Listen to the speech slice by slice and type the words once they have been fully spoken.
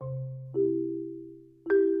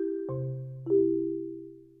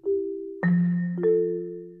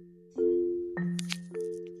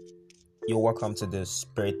You're welcome to the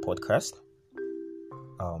Spirit Podcast.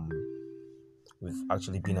 Um, we've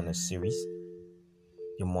actually been on a series.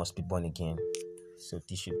 You must be born again. So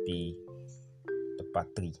this should be the part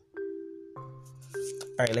 3. All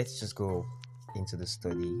right, let's just go into the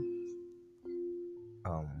study.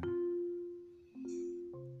 I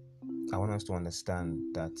want us to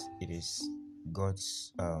understand that it is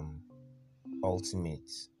God's ultimate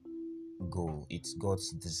goal. It's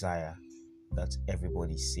God's desire that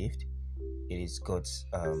everybody is saved. It is God's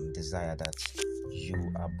desire that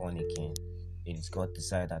you are born again. It is God's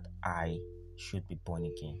desire that I should be born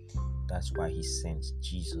again. That's why He sent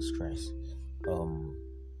Jesus Christ.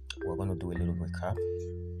 We're going to do a little recap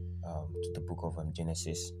to the book of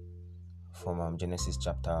Genesis. From Genesis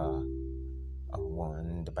chapter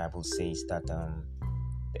 1, the Bible says that the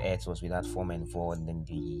earth was without form and void, and then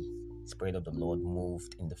the Spirit of the Lord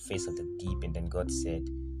moved in the face of the deep, and then God said,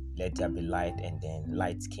 "Let there be light," and then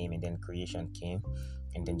light came, and then creation came.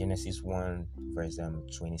 And then Genesis 1 verse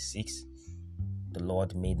 26, the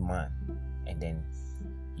Lord made man, and then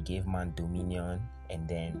He gave man dominion, and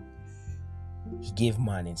then He gave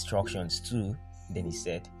man instructions too. And then He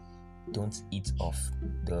said, "Don't eat of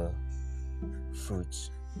the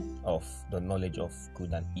fruit of the knowledge of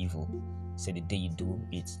good and evil." So the day you do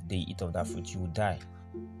it, the day you eat of that fruit, you will die,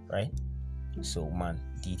 right? So man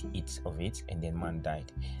did eat of it, and then man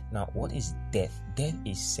died. Now, what is death? Death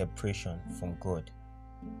is separation from God.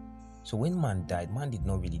 So when man died, man did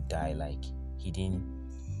not really die, like he didn't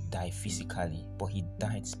die physically, but he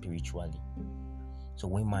died spiritually. So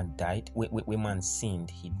when man died, when man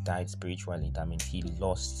sinned, he died spiritually. That means he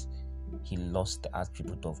lost the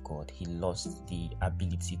attribute of God. He lost the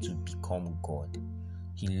ability to become God.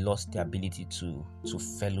 He lost the ability to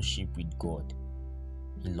fellowship with God.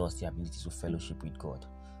 He lost the ability to fellowship with God.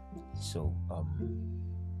 So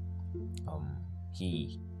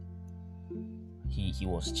he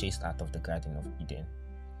was chased out of the Garden of Eden.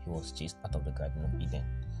 He was chased out of the Garden of Eden.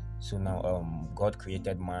 So now God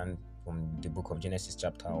created man. From the book of Genesis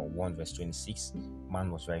chapter 1 verse 26,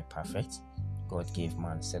 man was very perfect. God gave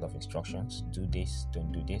man a set of instructions: do this,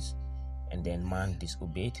 don't do this. And then man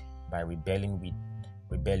disobeyed by rebelling.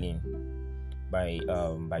 By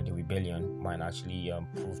the rebellion, man actually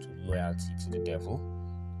proved loyalty to the devil,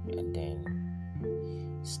 and then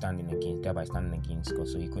standing against God.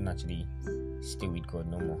 So he couldn't actually stay with God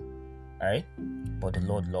no more. Alright? But the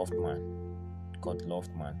Lord loved man. God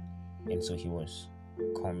loved man. And so He was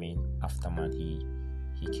coming after man. He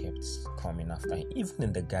kept coming after him. Even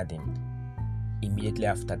in the garden, immediately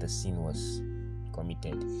after the sin was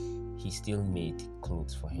committed, He still made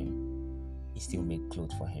clothes for him. He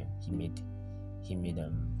made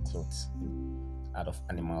clothes out of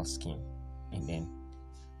animal skin, and then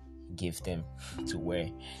He gave them to wear.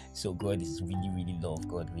 So God is really loved.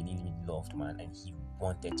 God really loved man, and He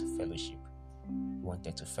wanted to fellowship. He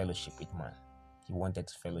wanted to fellowship with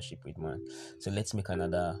man. So let's make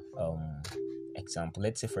another example.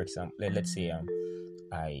 Let's say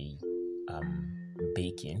I am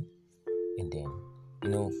baking, and then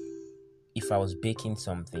if I was baking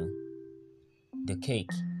something, the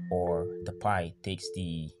cake or the pie takes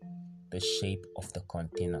the shape of the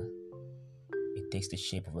container. It takes the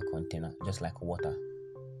shape of a container, just like water.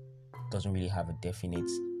 It doesn't really have a definite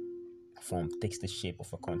form. It takes the shape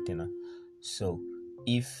of a container. So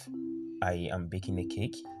if I am baking a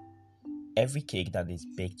cake, every cake that is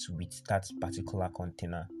baked with that particular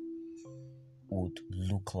container would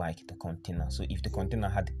look like the container. So if the container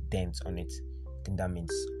had dents on it, then that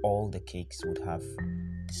means all the cakes would have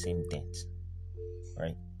the same dent,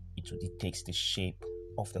 right? It takes the shape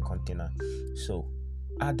of the container. So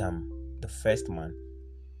Adam, the first man,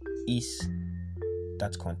 is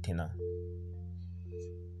that container.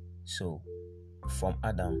 So from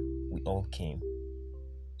Adam we all came.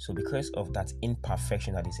 So because of that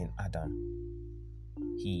imperfection that is in Adam,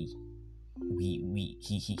 he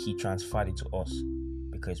transferred it to us,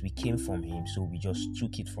 because we came from him, so we just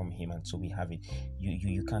took it from him, and so we have it.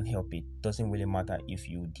 You can't help it. Doesn't really matter if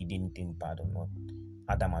you did anything bad or not.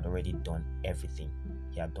 Adam had already done everything.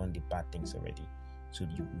 He had done the bad things already, so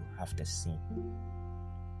you have the sin.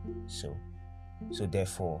 So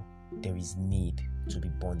therefore there is need to be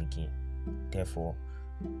born again. Therefore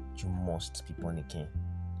you must be born again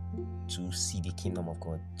to see the kingdom of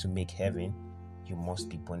God, to make heaven. You must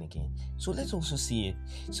be born again. So let's also see it.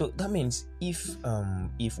 So that means if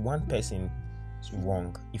one person is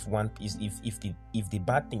wrong, if the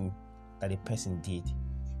bad thing that a person did,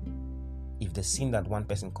 if the sin that one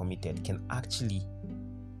person committed can actually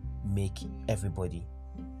make everybody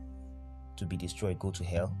to be destroyed, go to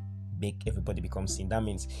hell, make everybody become sin, that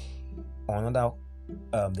means another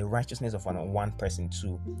the righteousness of one person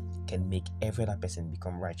too can make every other person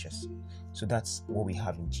become righteous. So that's what we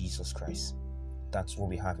have in Jesus Christ. That's what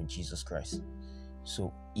we have in Jesus Christ.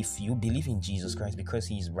 So if you believe in Jesus Christ because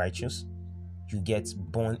he is righteous, you get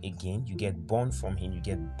born again, you get born from him, you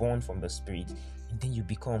get born from the Spirit, and then you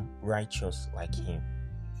become righteous like him.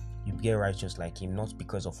 You get righteous like him, not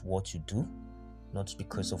because of what you do, not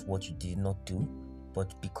because of what you did not do,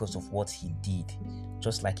 but because of what he did.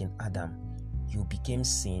 Just like in Adam, you became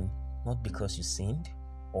sin, not because you sinned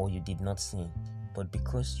or you did not sin, but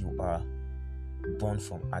because you are born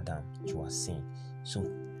from Adam, you are sin. So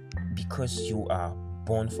because you are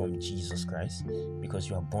born from Jesus Christ, because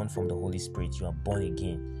you are born from the Holy Spirit, you are born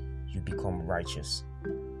again, you become righteous.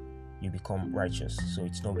 You become righteous. So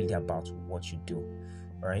it's not really about what you do.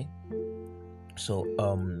 All right? So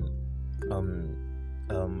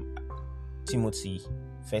Timothy,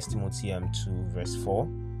 1 Timothy 2 verse 4,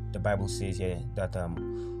 the Bible says here that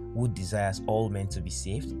who desires all men to be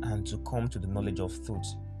saved and to come to the knowledge of truth.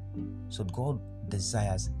 So God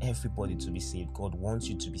desires everybody to be saved. God wants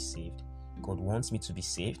you to be saved. God wants me to be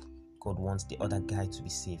saved. God wants the other guy to be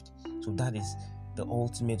saved. So that is the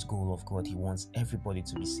ultimate goal of God. He wants everybody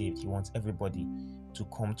to be saved. He wants everybody to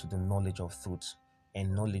come to the knowledge of truth.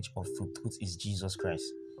 And knowledge of truth is Jesus Christ.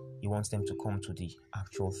 He wants them to come to the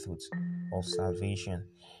actual truth of salvation.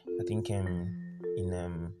 I think in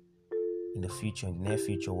the future, in the near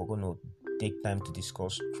future, we're going to take time to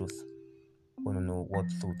discuss truth. We're going to know what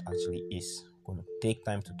truth actually is. We're going to take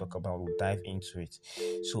time to talk about. We'll dive into it.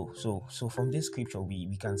 So from this scripture,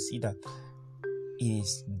 we can see that it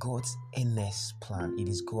is God's earnest plan. It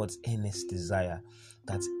is God's earnest desire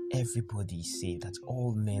that everybody is saved, that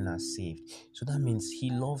all men are saved. So that means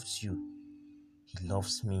he loves you. He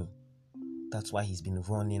loves me. That's why he's been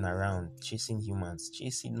running around, chasing humans,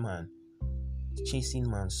 chasing man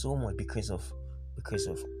so much because of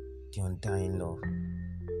the undying love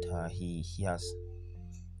that he has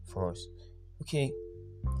for us. Okay.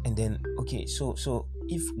 And then, so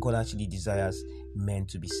if God actually desires men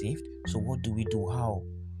to be saved, so what do we do?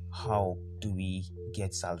 How do we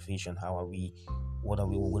get salvation? What are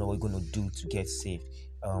we going to do to get saved?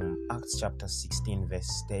 Acts chapter 16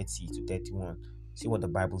 verse 30 to 31. See what the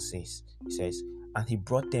Bible says. It says, and he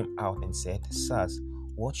brought them out and said, sirs,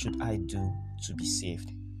 what should I do to be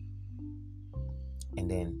saved?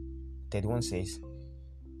 And then 31 says,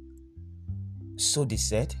 so they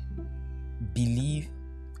said, believe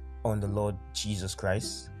on the Lord Jesus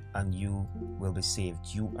Christ and you will be saved,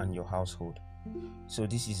 you and your household. So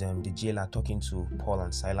this is the jailer talking to Paul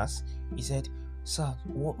and Silas. He said, sir,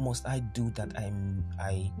 what must I do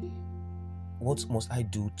what must I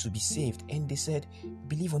do to be saved? And they said,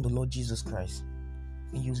 believe on the Lord Jesus Christ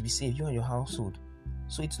and you will be saved, you and your household.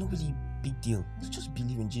 So it's not really a big deal. Just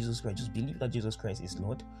believe in Jesus Christ. Just believe that Jesus Christ is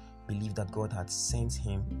Lord. Believe that God had sent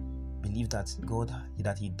him. Believe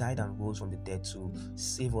that he died and rose from the dead to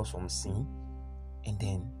save us from sin. And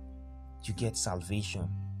then you get salvation.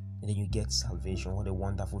 What a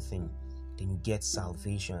wonderful thing. Then you get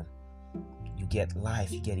salvation. You get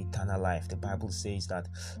life. You get eternal life. The Bible says that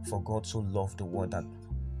for God so loved the world that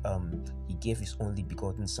he gave his only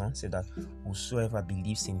begotten son, said that whosoever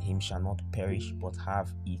believes in him shall not perish but have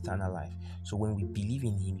eternal life. So when we believe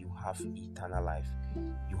in him, you have eternal life.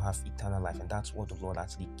 You have eternal life, and that's what the Lord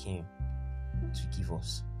actually came to give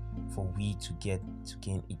us, for we to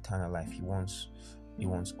gain eternal life. He wants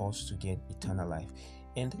us to get eternal life.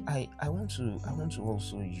 And I want to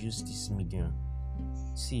also use this medium.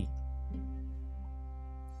 See,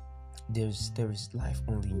 there is life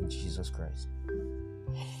only in Jesus Christ.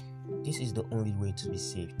 This is the only way to be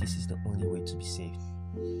saved. This is the only way to be saved.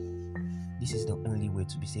 This is the only way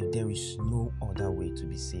to be saved. There is no other way to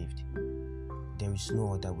be saved. There is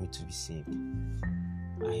no other way to be saved.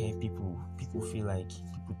 I hear people feel like,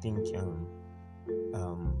 people think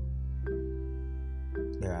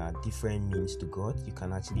there are different means to God. You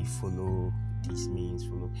can actually follow these means.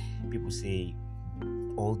 People say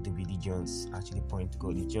all the religions actually point to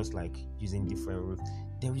God. It's just like using different routes.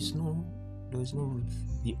 There is no route.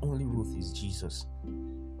 The only route is Jesus.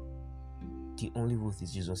 The only route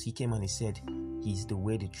is Jesus. He came and he said he's the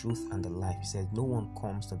way, the truth, and the life. He said no one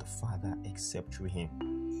comes to the Father except through him.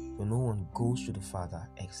 So no one goes to the Father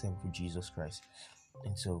except through Jesus Christ.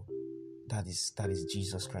 And so that is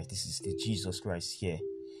Jesus Christ. This is the Jesus Christ here.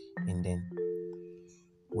 And then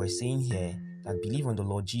we're saying here that believe on the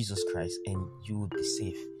Lord Jesus Christ and you will be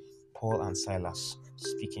safe. Paul and Silas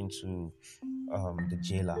speaking to the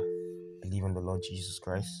jailer, believe on the Lord Jesus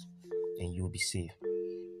Christ and you will be safe.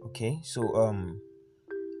 Okay, so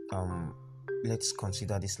let's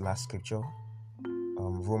consider this last scripture.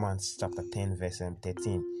 Romans chapter 10 verse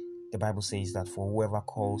 13. The Bible says that for whoever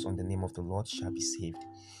calls on the name of the Lord shall be saved.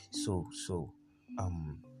 So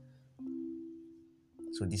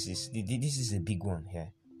this is a big one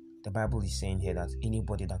here. The Bible is saying here that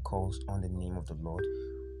anybody that calls on the name of the Lord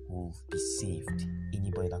will be saved.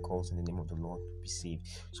 Anybody that calls on the name of the Lord will be saved.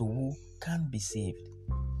 So who can be saved?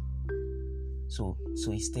 So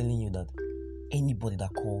he's telling you that anybody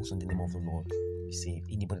that calls on the name of the Lord will be saved.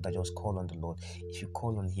 Anybody that just call on the Lord. If you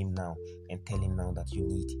call on him now and tell him now that you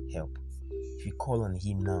need help. If you call on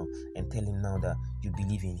him now and tell him now that you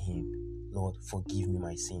believe in him, Lord, forgive me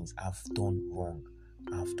my sins. I've done wrong.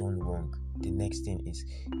 The next thing is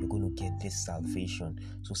you're going to get this salvation.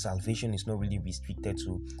 So salvation is not really restricted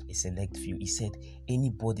to a select few. He said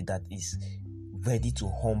anybody that is ready to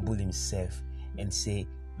humble himself and say,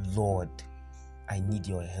 Lord, I need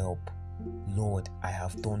your help. Lord, I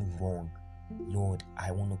have done wrong. Lord,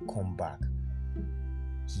 I want to come back.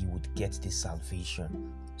 He would get this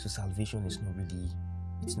salvation. So salvation is not really,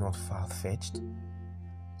 it's not far-fetched.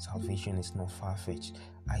 Salvation is not far-fetched.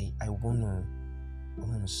 I want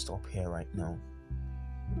to stop here right now.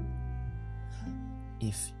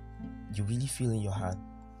 If you really feel in your heart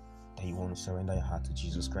that you want to surrender your heart to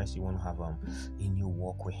Jesus Christ, you want to have a new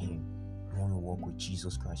walk with him, you want to walk with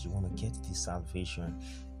Jesus Christ, you want to get this salvation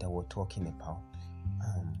that we're talking about,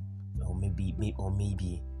 or maybe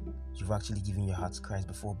you've actually given your heart to Christ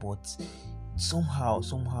before, but somehow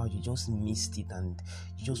you just missed it and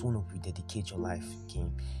you just want to rededicate your life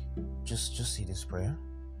again. Just say this prayer.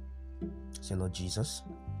 Say, Lord Jesus,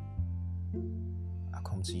 I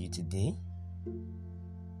come to you today.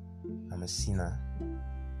 I'm a sinner.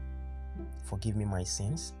 Forgive me my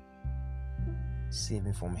sins. Save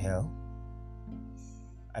me from hell.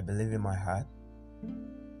 I believe in my heart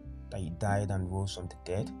that you died and rose from the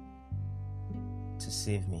dead to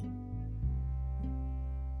save me.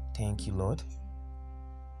 Thank you, Lord.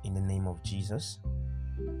 In the name of Jesus,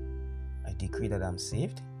 I decree that I'm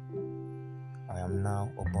saved. I am now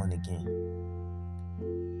born again.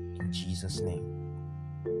 In Jesus' name.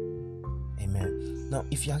 Amen. Now,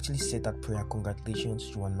 if you actually said that prayer, congratulations,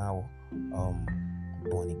 you are now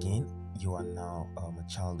born again. You are now a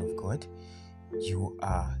child of God. You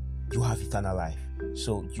have eternal life.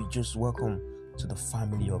 So you just welcome to the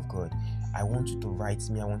family of God. I want you to write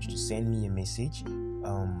me. I want you to send me a message.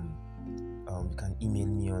 You can email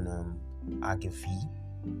me on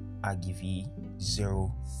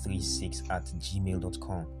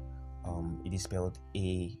agiv036@gmail.com. It is spelled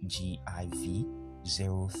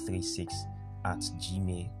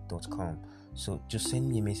agiv036@gmail.com. So just send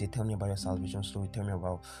me a message. Tell me about your salvation story. Tell me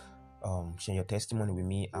about share your testimony with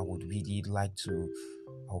me. I would really like to.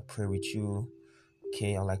 I'll pray with you.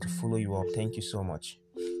 Okay, I'd like to follow you up. Thank you so much.